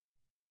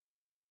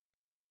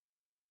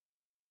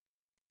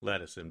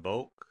Let us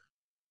invoke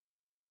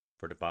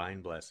for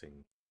divine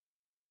blessing.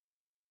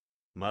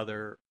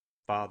 Mother,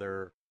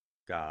 Father,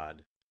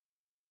 God,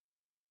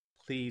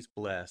 please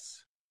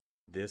bless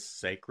this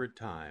sacred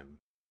time.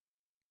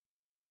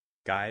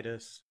 Guide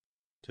us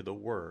to the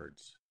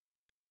words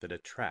that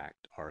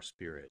attract our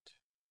spirit.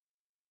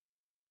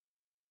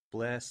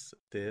 Bless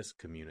this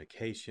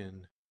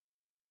communication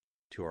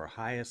to our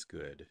highest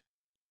good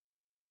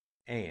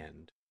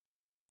and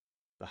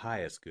the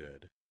highest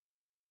good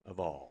of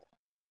all.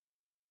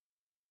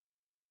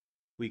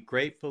 We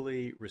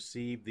gratefully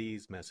receive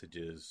these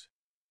messages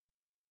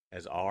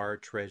as our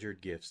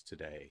treasured gifts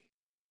today.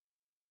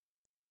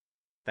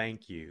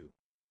 Thank you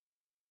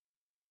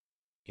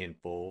in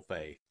full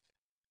faith.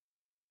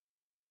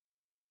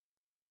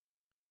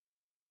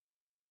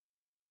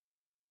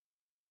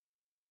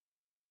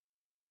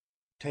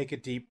 Take a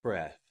deep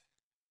breath.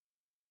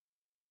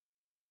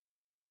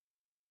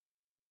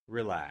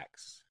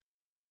 Relax.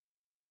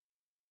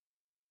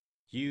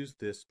 Use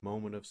this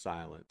moment of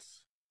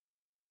silence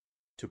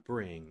to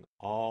bring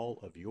all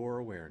of your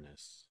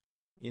awareness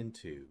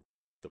into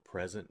the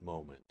present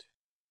moment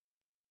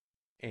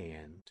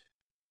and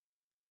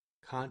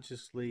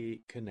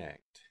consciously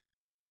connect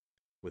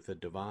with a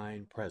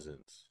divine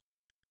presence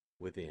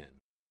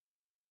within.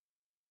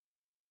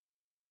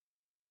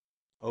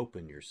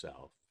 Open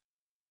yourself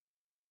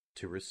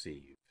to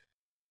receive.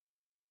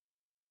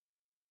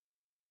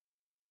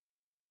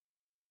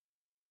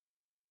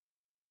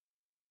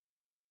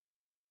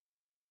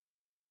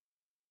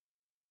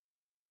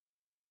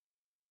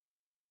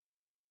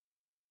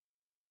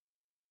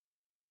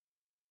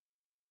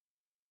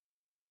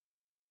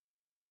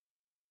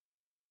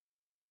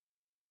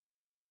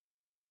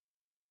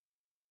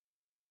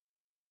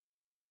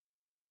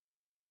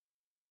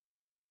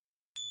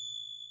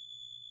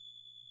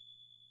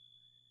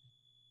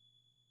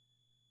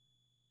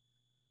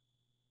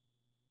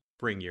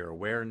 Bring your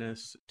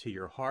awareness to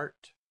your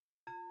heart.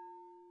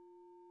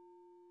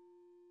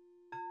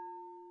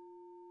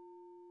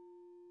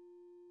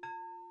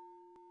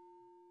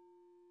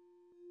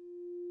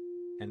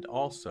 And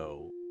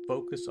also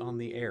focus on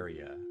the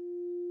area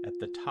at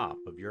the top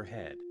of your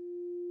head.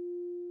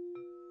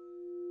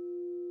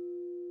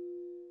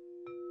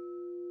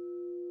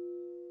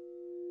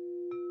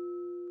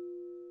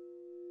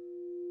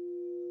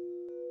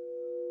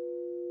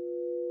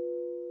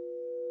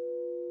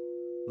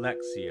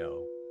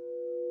 Lectio.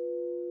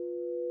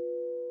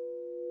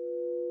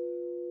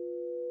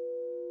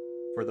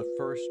 For the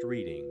first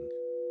reading,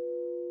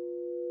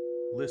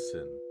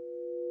 listen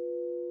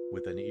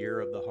with an ear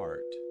of the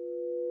heart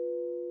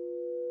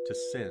to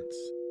sense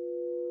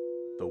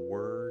the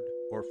word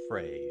or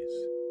phrase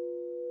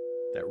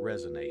that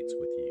resonates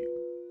with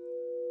you.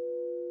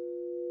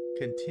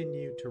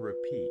 Continue to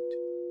repeat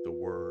the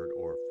word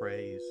or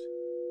phrase.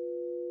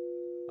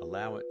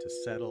 Allow it to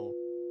settle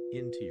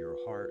into your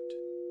heart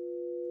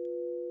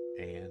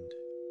and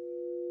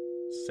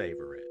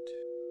savor it.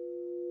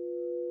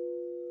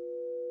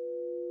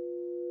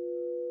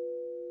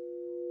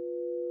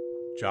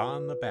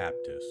 John the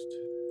Baptist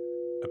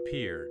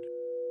appeared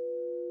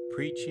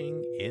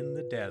preaching in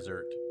the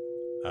desert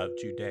of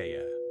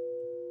Judea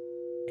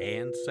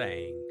and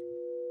saying,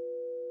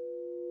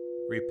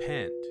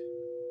 "Repent,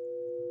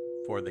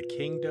 for the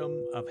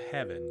kingdom of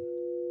heaven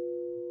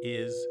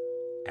is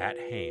at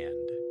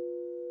hand."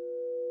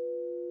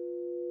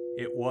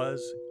 It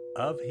was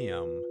of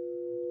him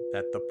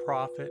that the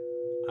prophet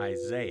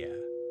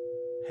Isaiah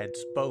had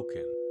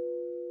spoken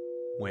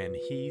when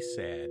he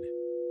said,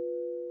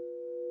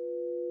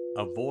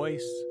 "A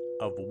voice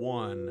of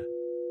one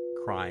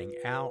crying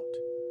out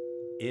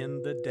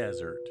in the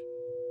desert,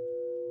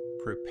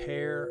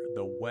 prepare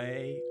the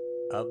way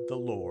of the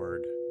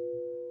Lord,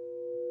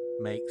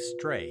 make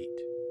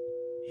straight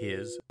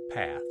his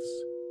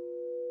paths."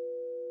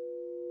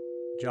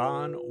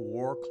 John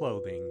wore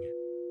clothing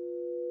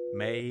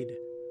made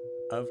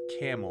of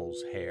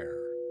camel's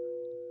hair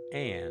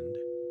and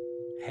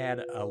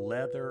had a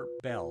leather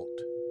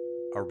belt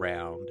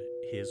around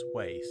his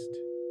waist.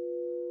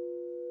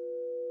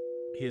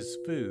 His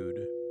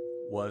food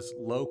was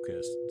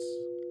locusts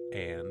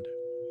and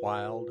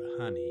wild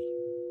honey.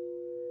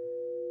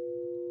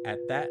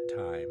 At that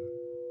time,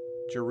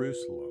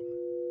 Jerusalem,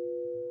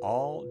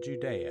 all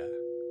Judea,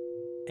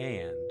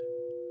 and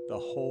the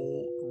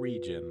whole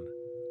region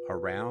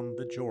around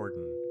the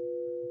Jordan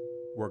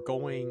were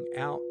going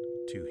out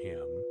to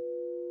him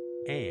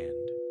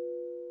and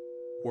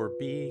were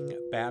being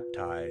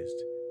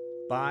baptized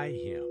by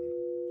him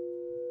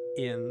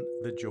in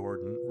the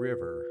Jordan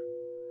River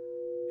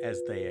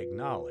as they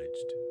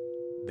acknowledged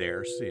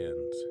their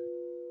sins.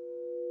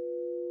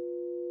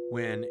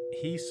 When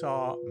he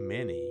saw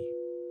many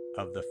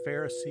of the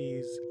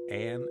Pharisees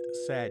and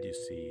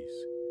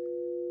Sadducees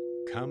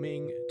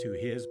coming to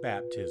his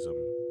baptism,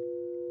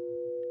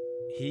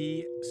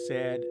 he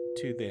said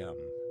to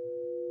them,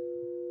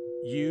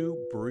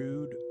 "You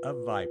brood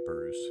of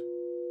vipers,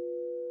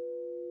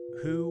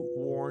 who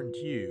warned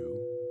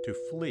you to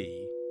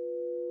flee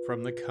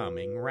from the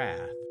coming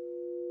wrath?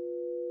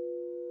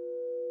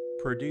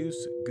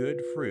 produce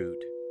good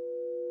fruit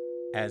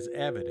as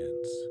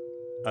evidence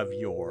of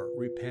your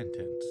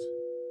repentance.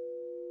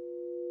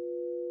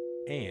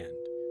 And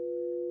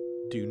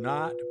do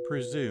not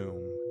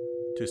presume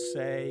to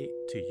say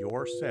to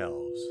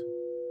yourselves,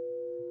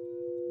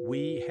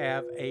 "We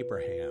have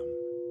Abraham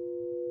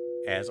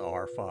as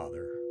our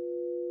father."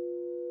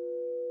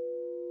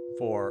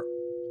 For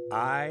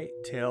I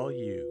tell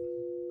you,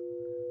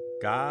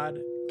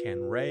 God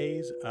can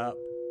raise up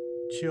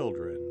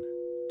children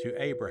to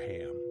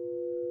Abraham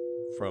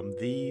from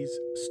these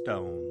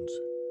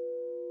stones.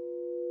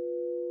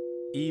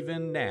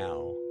 Even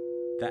now,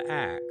 the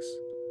axe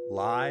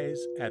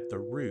lies at the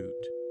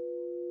root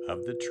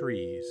of the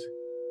trees.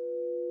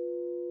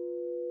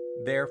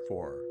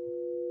 Therefore,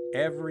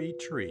 every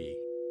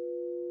tree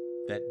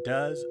that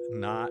does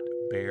not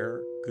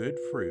bear good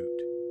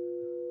fruit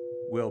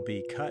will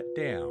be cut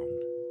down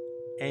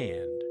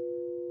and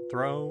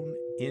thrown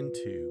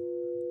into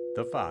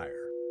the fire.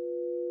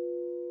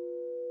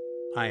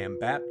 I am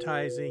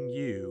baptizing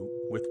you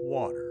with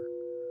water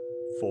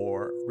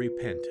for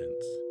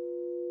repentance,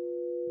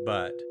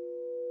 but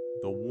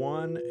the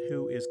one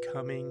who is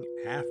coming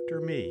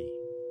after me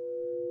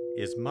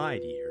is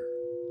mightier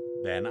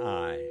than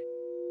I.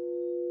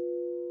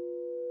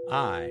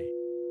 I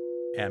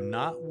am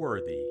not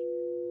worthy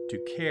to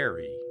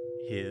carry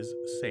his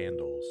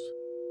sandals.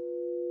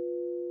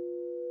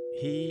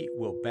 He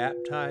will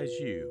baptize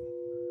you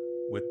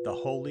with the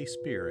Holy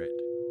Spirit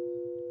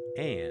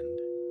and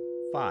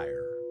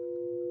fire.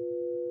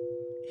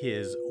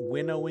 His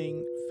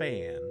winnowing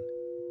fan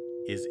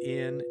is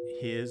in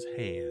his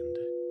hand.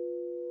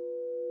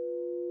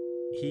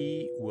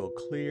 He will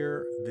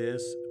clear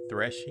this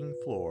threshing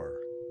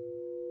floor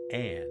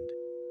and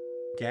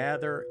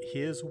gather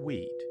his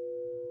wheat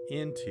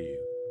into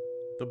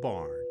the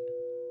barn,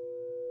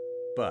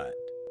 but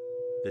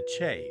the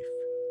chaff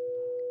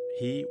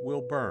he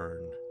will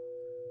burn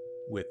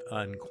with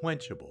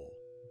unquenchable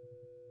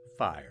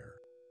fire.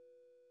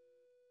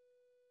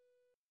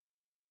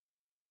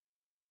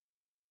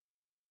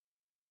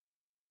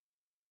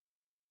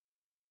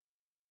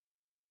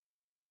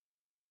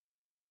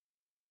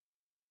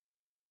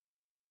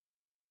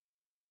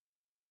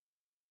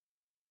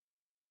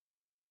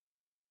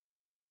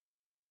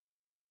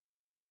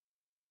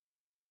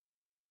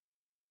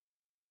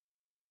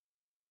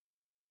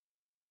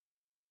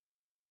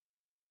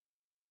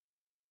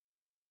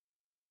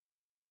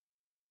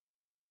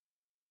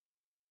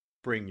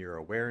 Bring your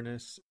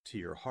awareness to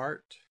your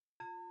heart.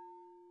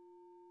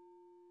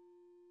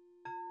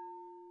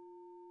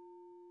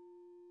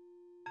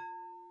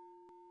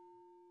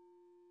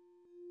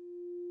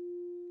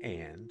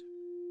 And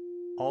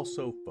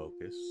also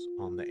focus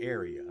on the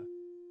area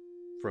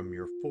from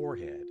your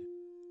forehead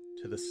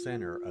to the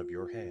center of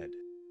your head.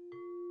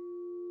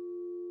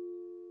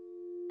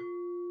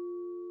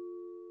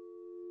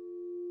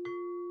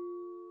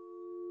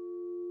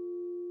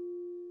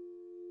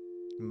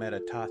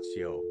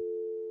 Meditatio.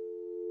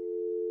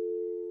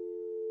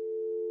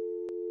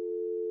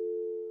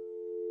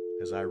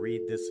 As I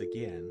read this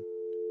again,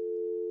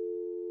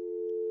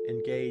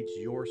 engage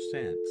your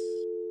sense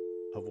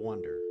of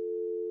wonder.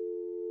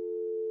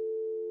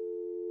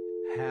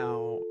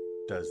 How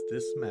does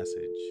this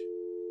message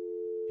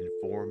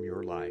inform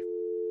your life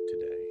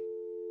today?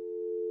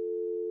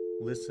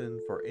 Listen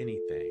for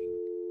anything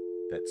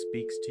that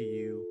speaks to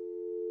you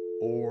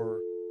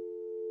or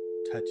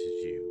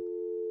touches you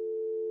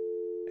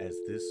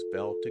as this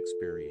felt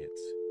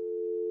experience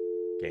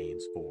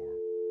gains form.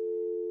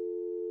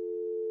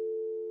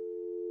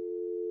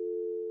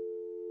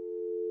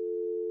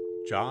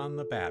 John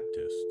the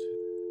Baptist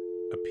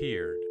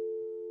appeared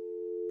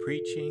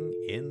preaching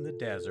in the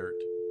desert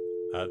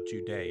of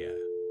Judea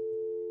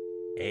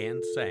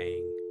and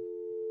saying,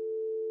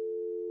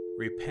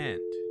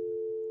 "Repent,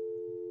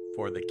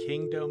 for the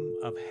kingdom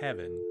of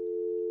heaven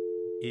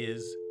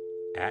is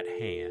at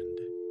hand."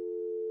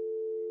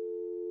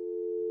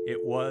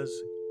 It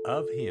was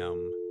of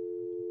him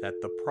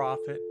that the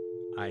prophet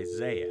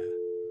Isaiah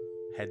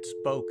had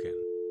spoken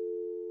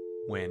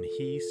when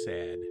he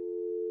said,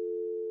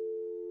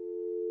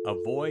 "A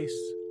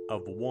voice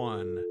of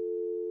one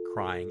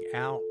crying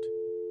out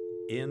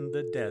in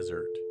the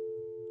desert,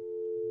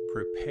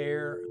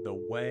 prepare the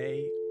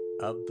way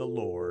of the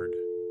Lord,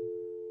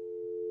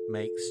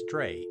 make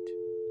straight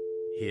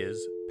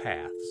his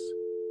paths."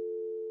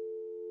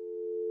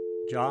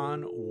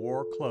 John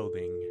wore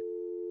clothing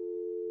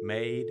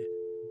made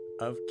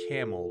of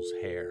camel's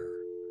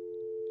hair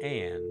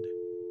and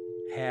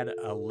had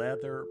a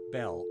leather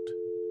belt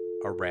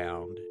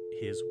around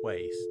his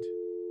waist.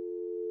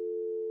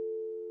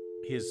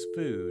 His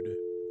food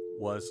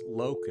was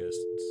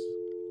locusts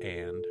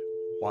and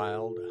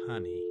wild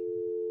honey.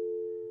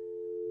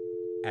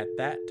 At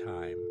that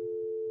time,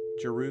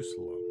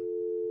 Jerusalem,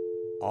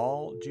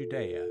 all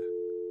Judea,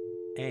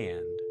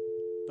 and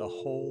the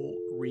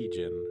whole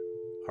region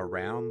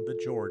around the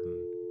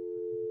Jordan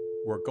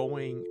were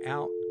going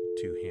out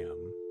to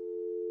him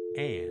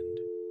and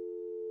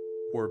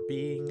were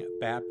being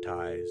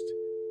baptized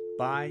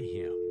by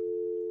him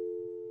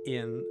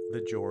in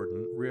the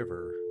Jordan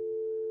River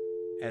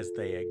as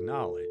they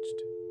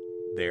acknowledged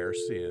their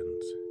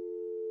sins.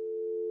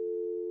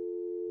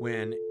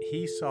 When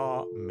he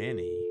saw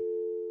many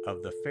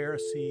of the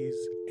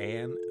Pharisees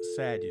and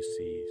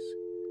Sadducees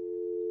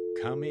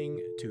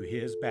coming to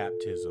his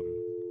baptism,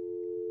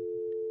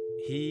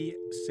 he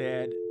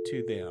said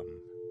to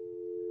them,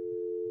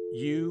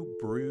 "You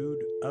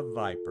brood of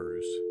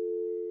vipers,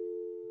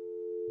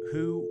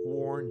 who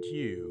warned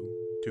you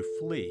to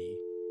flee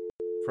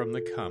from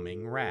the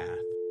coming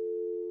wrath?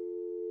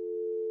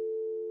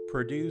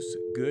 Produce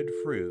good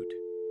fruit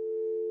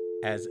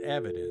as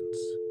evidence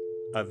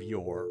of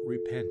your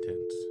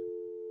repentance.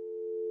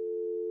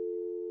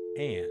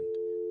 And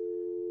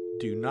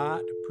do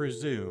not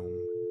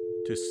presume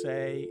to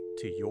say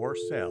to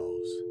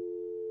yourselves,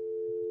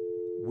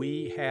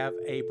 'We have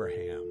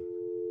Abraham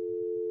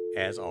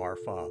as our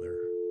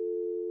father.'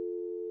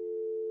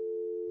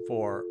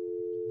 For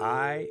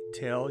I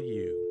tell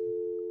you,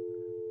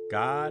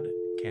 God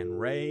can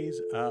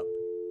raise up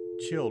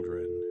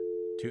children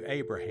to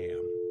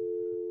Abraham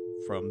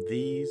from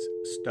these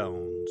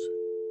stones.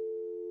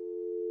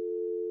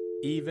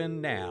 Even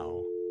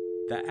now,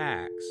 the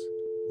axe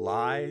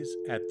lies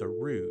at the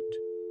root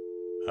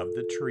of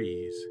the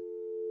trees.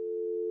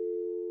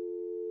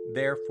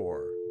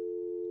 Therefore,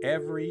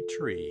 every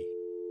tree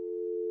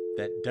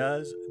that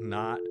does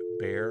not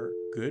bear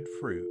good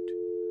fruit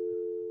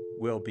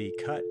will be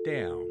cut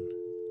down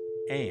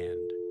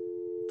and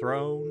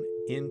thrown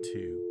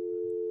into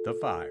the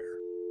fire.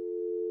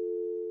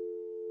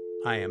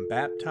 I am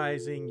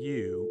baptizing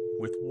you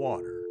with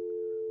water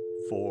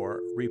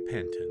for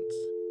repentance,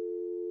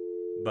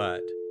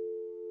 but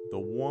the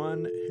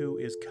one who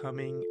is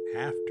coming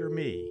after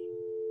me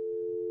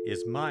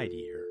is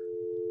mightier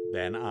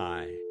than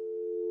I.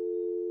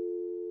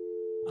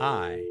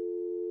 I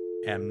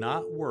am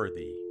not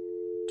worthy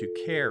to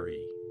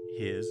carry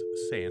his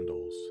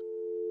sandals.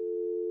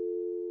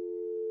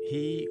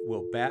 He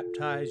will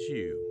baptize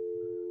you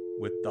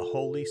with the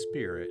Holy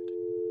Spirit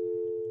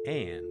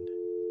and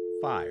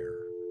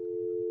fire.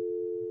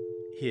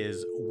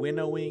 His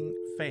winnowing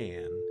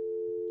fan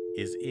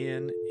is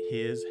in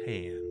his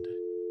hand.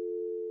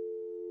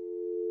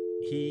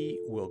 He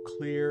will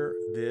clear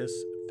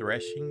this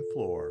threshing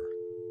floor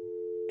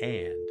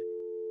and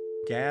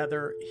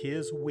gather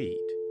his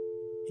wheat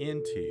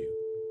into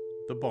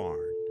the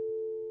barn,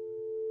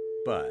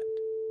 but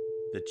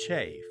the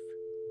chaff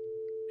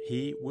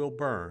he will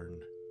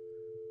burn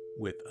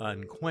with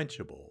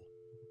unquenchable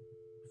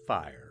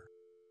fire."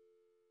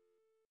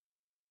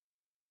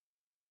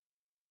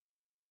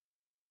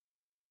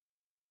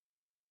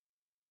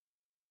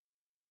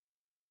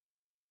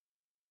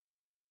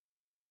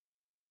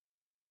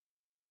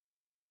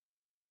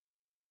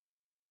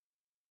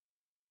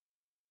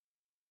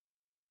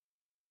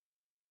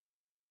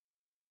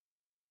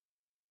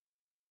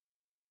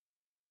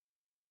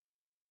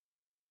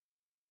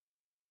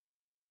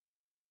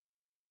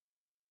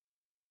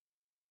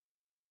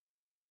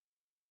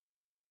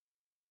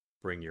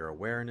 Bring your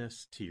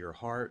awareness to your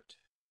heart.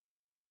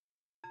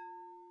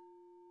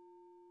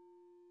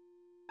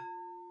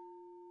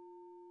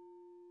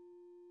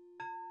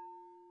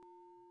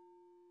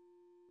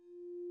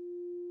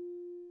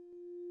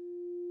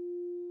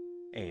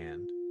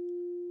 And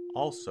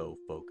also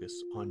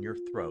focus on your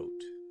throat.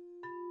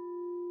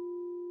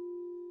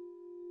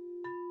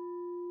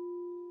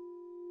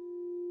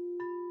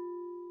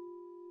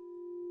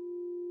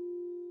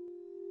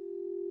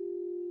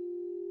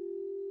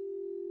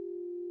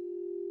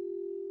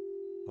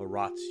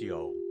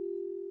 Oratio.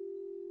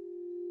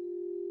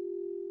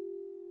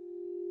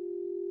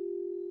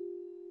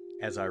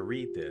 As I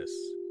read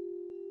this,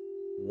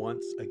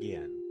 once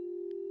again,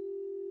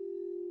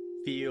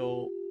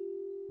 feel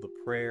the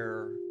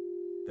prayer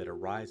that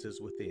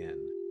arises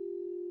within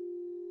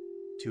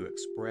to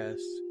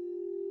express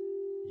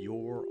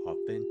your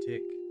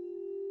authentic,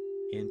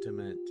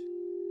 intimate,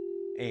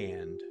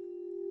 and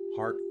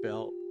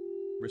heartfelt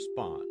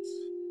response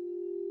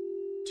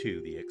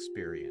to the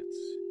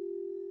experience.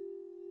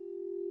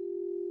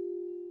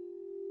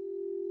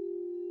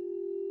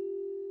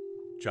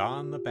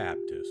 John the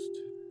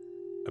Baptist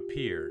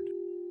appeared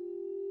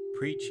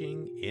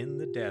preaching in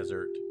the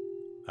desert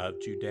of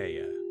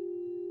Judea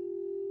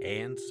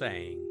and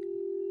saying,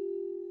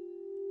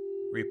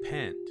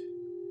 "Repent,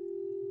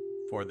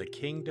 for the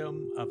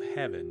kingdom of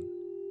heaven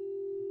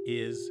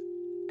is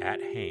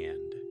at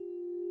hand."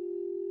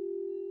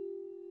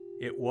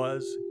 It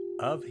was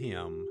of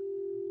him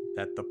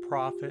that the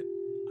prophet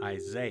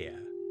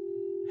Isaiah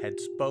had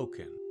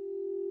spoken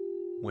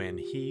when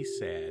he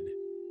said,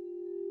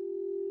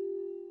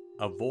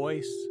 "A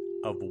voice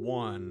of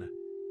one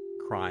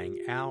crying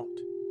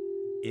out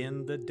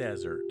in the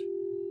desert,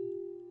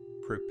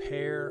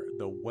 prepare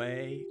the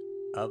way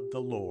of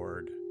the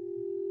Lord,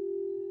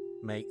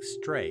 make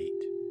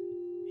straight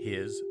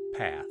his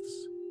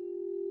paths."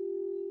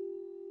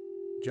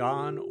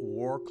 John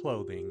wore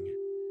clothing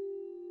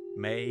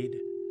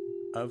made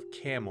of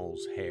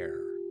camel's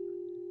hair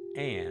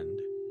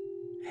and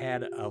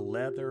had a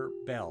leather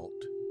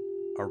belt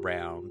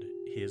around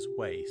his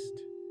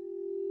waist.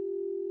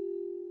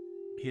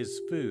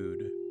 His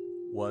food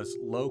was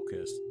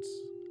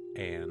locusts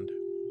and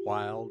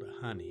wild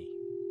honey.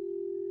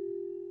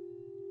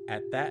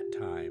 At that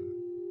time,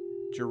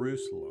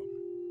 Jerusalem,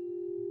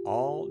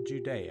 all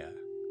Judea,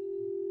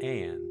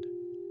 and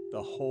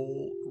the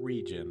whole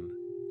region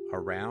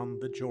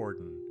around the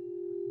Jordan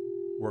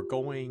were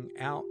going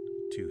out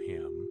to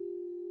him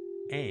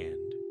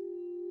and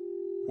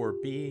were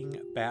being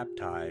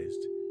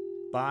baptized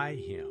by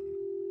him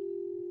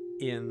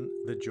in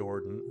the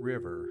Jordan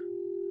River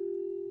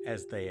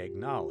as they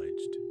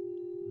acknowledged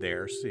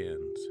their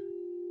sins.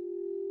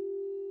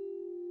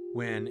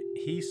 When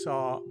he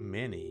saw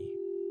many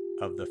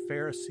of the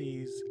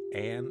Pharisees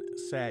and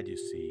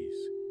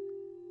Sadducees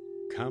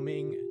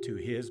coming to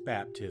his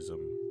baptism,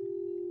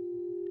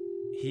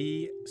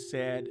 he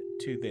said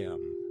to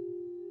them,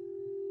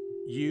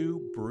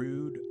 "You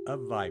brood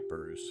of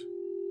vipers,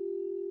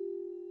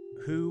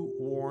 who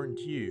warned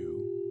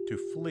you to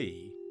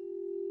flee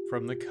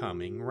from the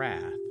coming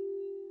wrath?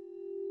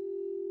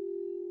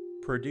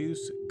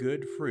 Produce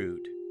good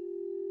fruit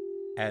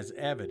as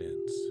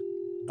evidence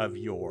of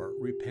your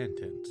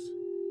repentance.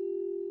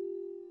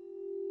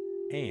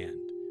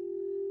 And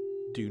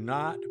do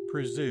not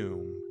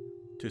presume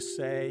to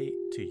say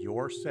to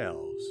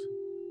yourselves,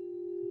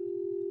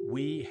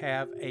 'We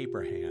have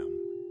Abraham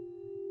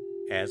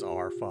as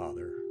our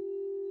father.'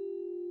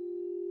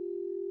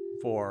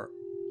 For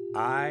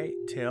I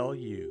tell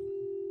you,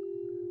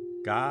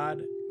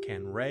 God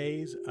can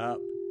raise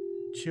up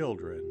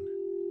children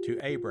to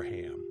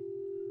Abraham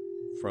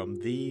from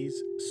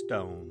these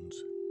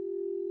stones.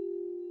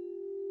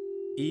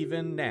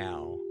 Even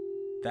now,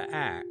 the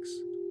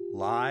axe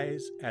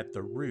lies at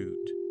the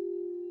root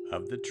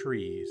of the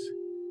trees.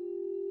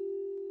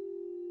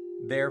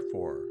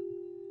 Therefore,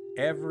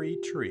 every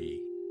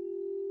tree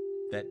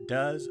that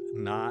does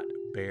not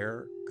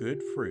bear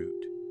good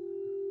fruit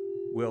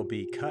will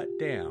be cut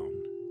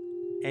down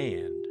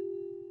and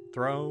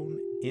thrown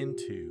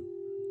into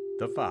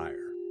the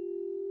fire.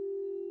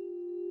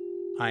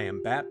 I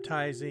am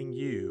baptizing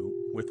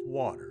you with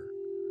water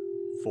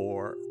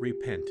for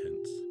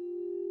repentance,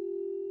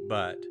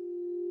 but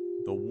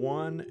the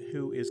one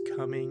who is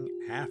coming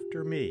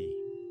after me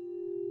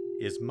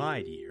is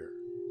mightier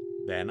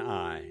than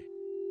I.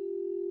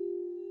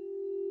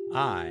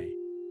 I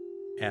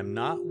am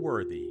not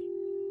worthy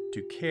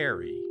to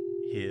carry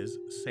his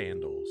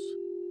sandals.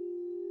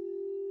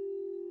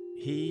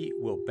 He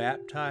will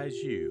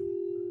baptize you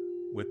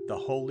with the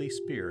Holy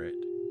Spirit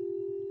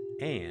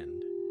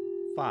and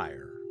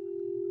fire.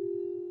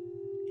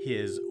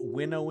 His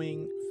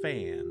winnowing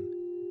fan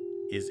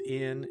is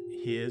in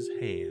his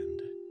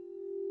hand.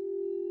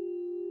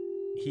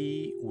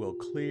 He will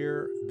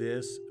clear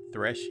this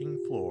threshing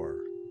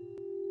floor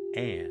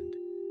and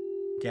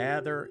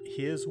gather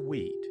his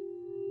wheat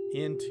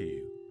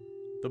into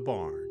the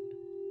barn,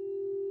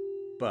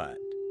 but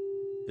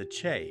the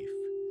chaff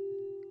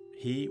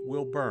he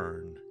will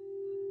burn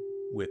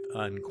with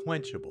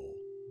unquenchable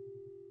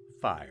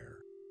fire."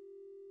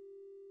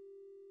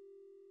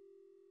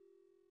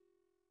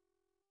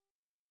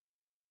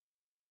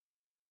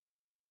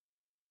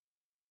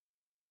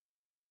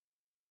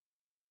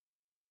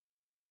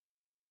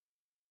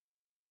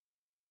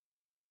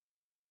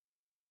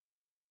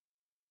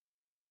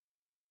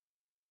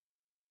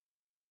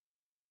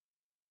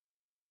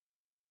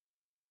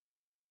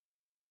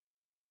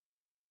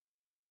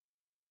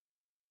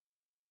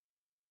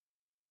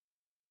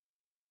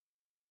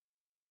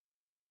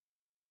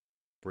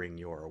 Bring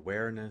your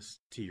awareness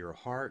to your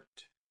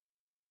heart.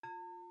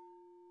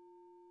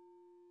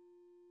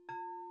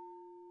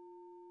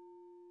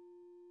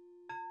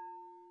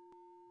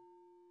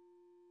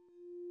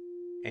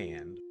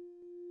 And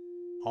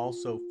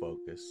also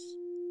focus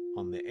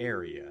on the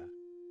area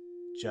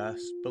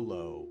just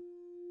below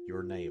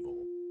your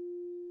navel.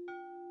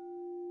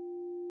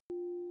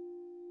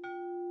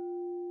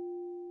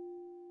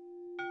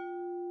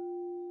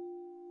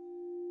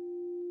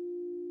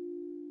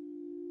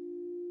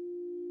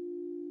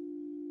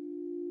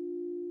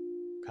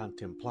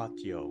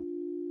 Contemplatio.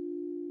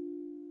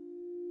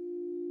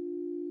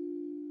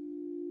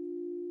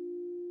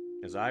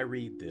 As I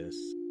read this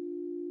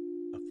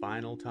a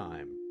final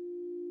time,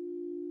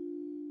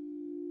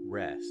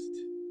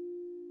 rest.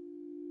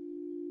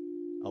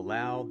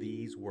 Allow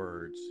these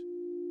words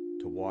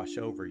to wash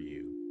over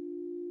you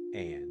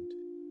and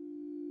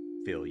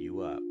fill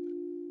you up.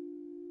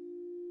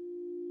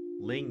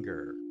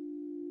 Linger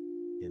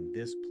in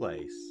this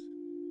place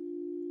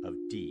of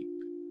deep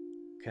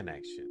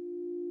connection.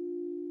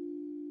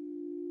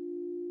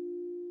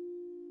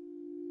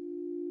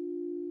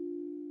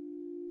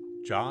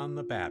 John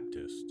the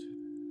Baptist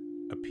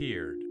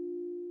appeared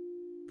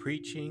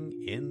preaching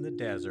in the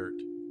desert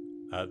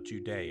of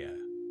Judea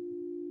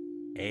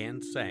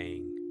and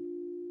saying,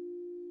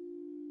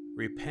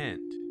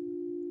 "Repent,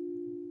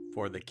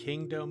 for the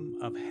kingdom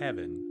of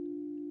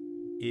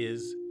heaven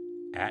is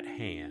at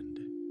hand."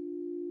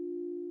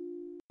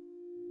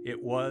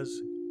 It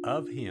was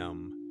of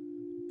him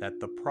that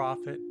the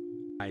prophet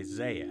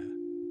Isaiah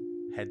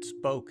had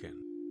spoken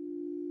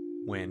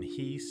when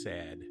he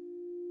said,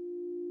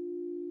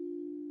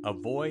 "A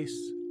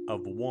voice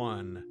of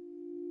one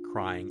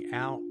crying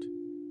out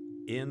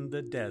in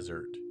the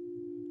desert,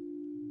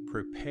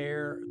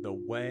 prepare the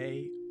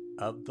way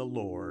of the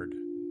Lord,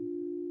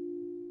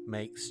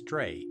 make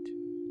straight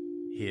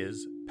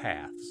his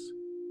paths."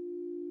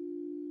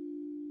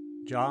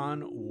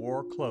 John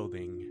wore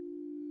clothing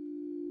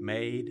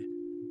made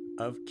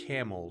of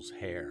camel's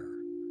hair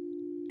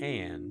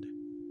and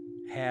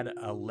had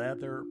a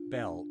leather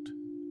belt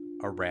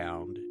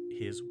around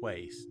his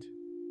waist.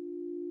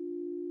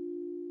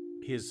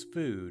 His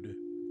food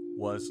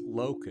was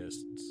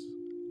locusts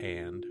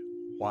and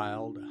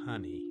wild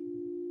honey.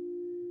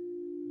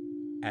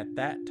 At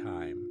that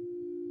time,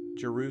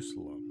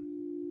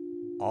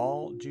 Jerusalem,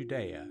 all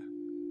Judea,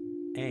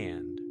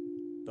 and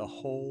the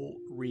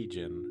whole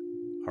region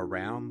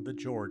around the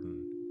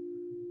Jordan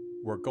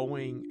were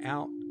going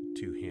out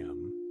to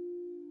him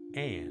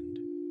and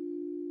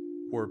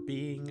were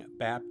being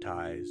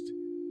baptized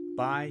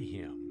by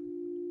him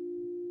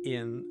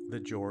in the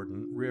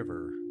Jordan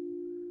River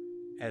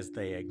as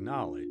they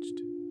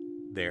acknowledged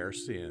their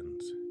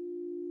sins.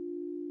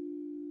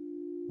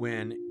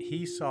 When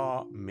he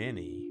saw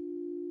many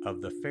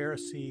of the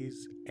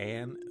Pharisees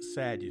and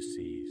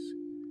Sadducees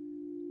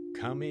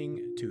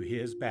coming to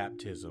his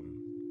baptism,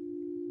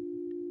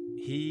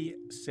 he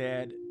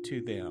said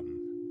to them,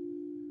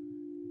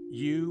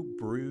 "You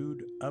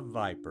brood of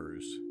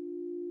vipers,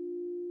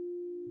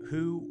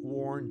 who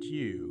warned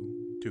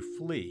you to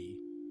flee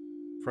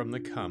from the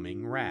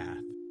coming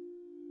wrath?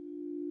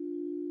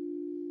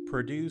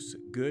 Produce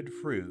good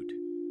fruit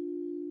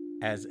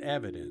as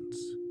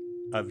evidence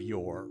of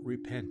your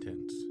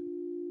repentance.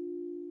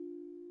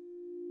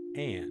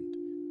 And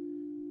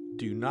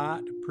do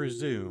not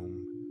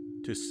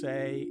presume to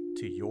say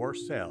to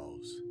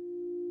yourselves,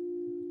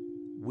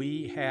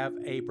 'We have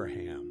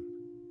Abraham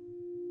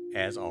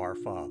as our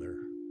father.'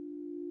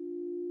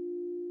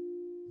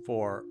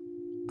 For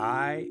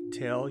I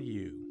tell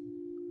you,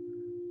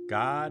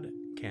 God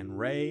can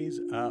raise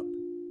up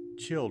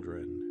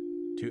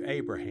children to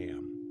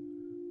Abraham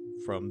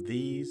from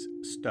these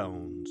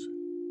stones.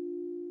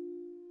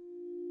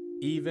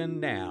 Even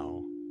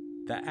now,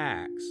 the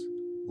axe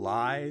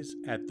lies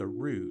at the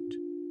root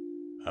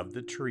of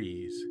the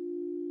trees.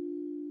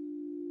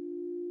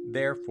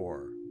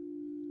 Therefore,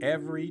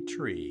 every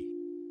tree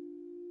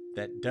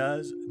that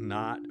does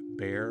not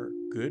bear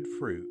good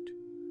fruit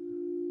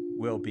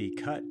will be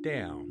cut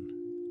down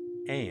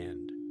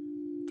and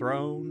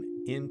thrown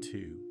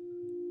into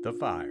the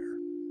fire.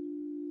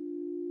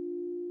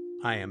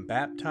 I am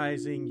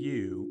baptizing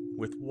you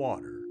with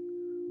water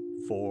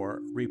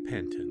for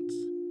repentance,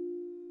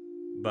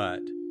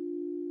 but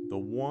the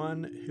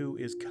one who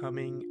is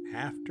coming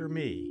after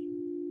me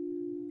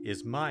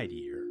is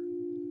mightier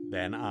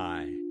than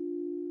I.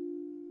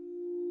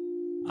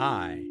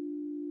 I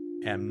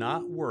am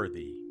not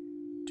worthy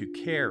to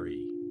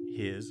carry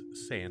his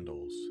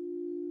sandals.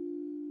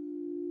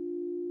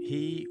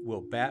 He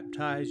will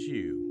baptize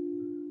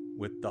you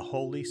with the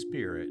Holy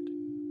Spirit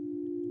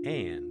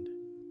and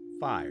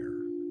fire.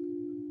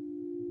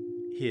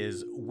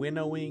 His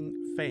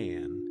winnowing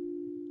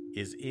fan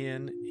is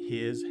in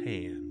his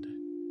hand.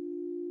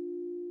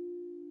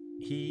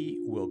 He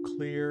will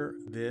clear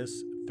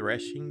this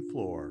threshing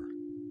floor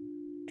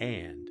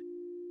and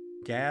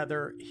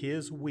gather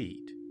his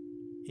wheat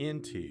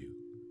into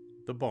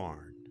the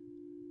barn,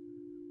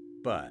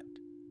 but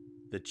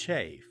the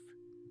chaff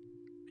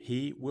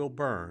he will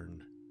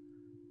burn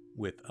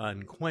with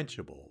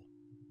unquenchable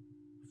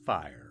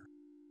fire."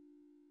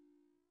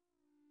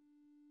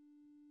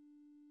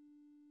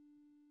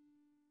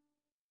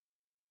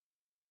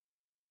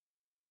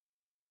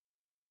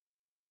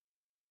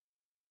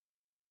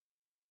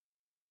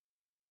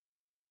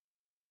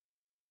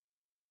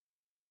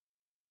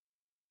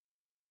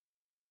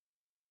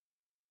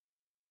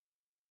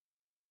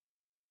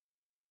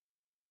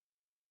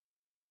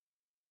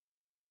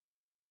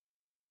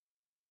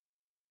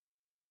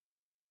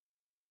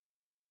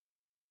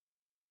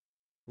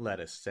 Let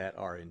us set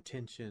our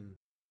intention.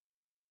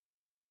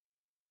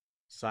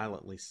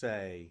 Silently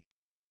say,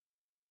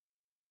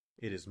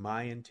 "It is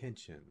my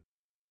intention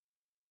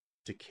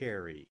to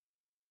carry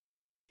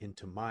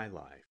into my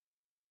life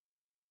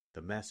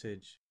the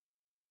message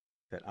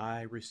that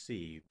I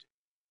received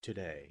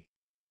today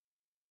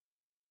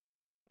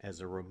as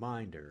a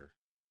reminder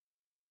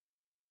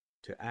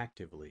to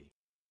actively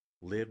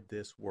live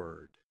this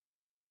word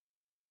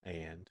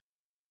and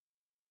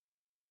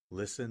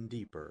listen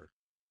deeper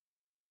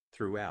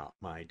throughout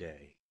my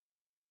day."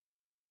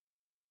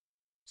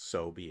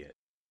 So be it.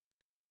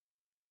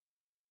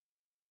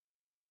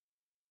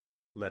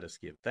 Let us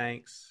give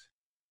thanks.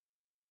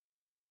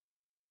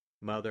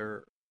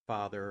 Mother,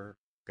 Father,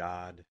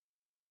 God,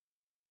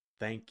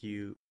 thank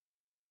you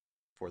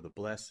for the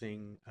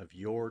blessing of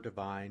your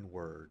divine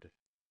word.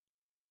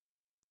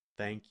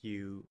 Thank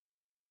you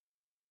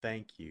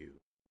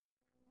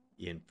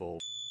in full.